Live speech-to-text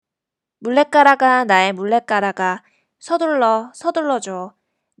물레가락아, 나의 물레가락아, 서둘러줘.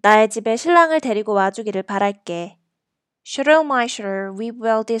 나의 집에 신랑을 데리고 와주기를 바랄게. Shuttle my shuttle, weep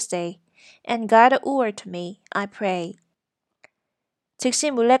well this day, and guide the oar to me, I pray. 즉시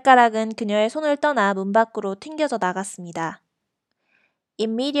물레가락은 그녀의 손을 떠나 문 밖으로 튕겨져 나갔습니다.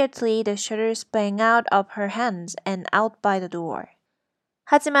 Immediately the shuttle sprang out of her hands and out by the door.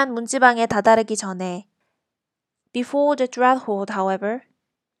 하지만 문지방에 다다르기 전에 Before the threshold, however,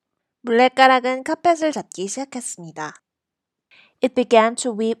 물레가락은 카펫을 젓기 시작했습니다. It began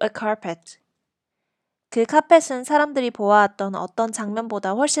to weave a carpet. 그 카펫은 사람들이 보아왔던 어떤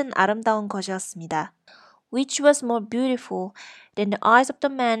장면보다 훨씬 아름다운 것이었습니다. Which was more beautiful than the eyes of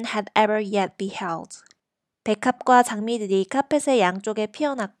the man had ever yet beheld. 백합과 장미들이 카펫의 양쪽에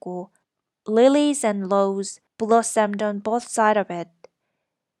피어났고 Lilies and roses blossomed on both sides of it.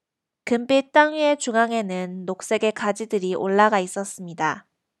 금빛 땅 위의 중앙에는 녹색의 가지들이 올라가 있었습니다.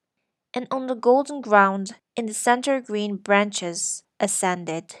 And on the golden ground, in the center green branches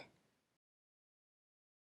ascended.